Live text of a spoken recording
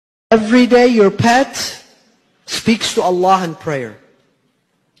Every day your pet speaks to Allah in prayer.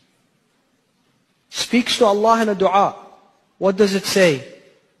 Speaks to Allah in a dua. What does it say?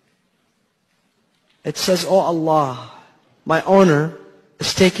 It says, "Oh Allah, my owner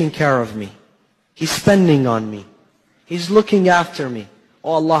is taking care of me. He's spending on me. He's looking after me.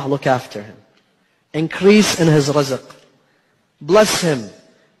 Oh Allah, look after him. Increase in his rizq. Bless him.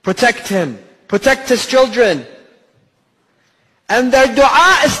 Protect him. Protect his children." And their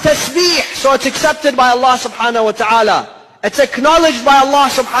dua is tasbih, so it's accepted by Allah subhanahu wa ta'ala. It's acknowledged by Allah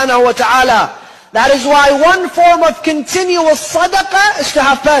subhanahu wa ta'ala. That is why one form of continuous sadaqah is to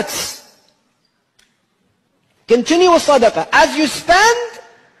have pets. Continuous sadaqah. As you spend,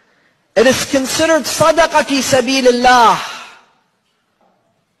 it is considered sadaqah fi sabilillah.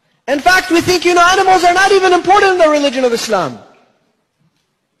 In fact, we think, animals are not even important in the religion of Islam.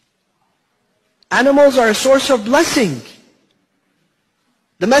 Animals are a source of blessing.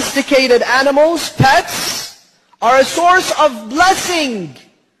 Domesticated animals, pets, are a source of blessing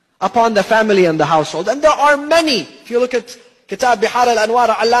upon the family and the household. And there are many. If you look at Kitab Bihar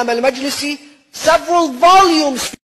al-Anwar, Allama al-Majlisi, several volumes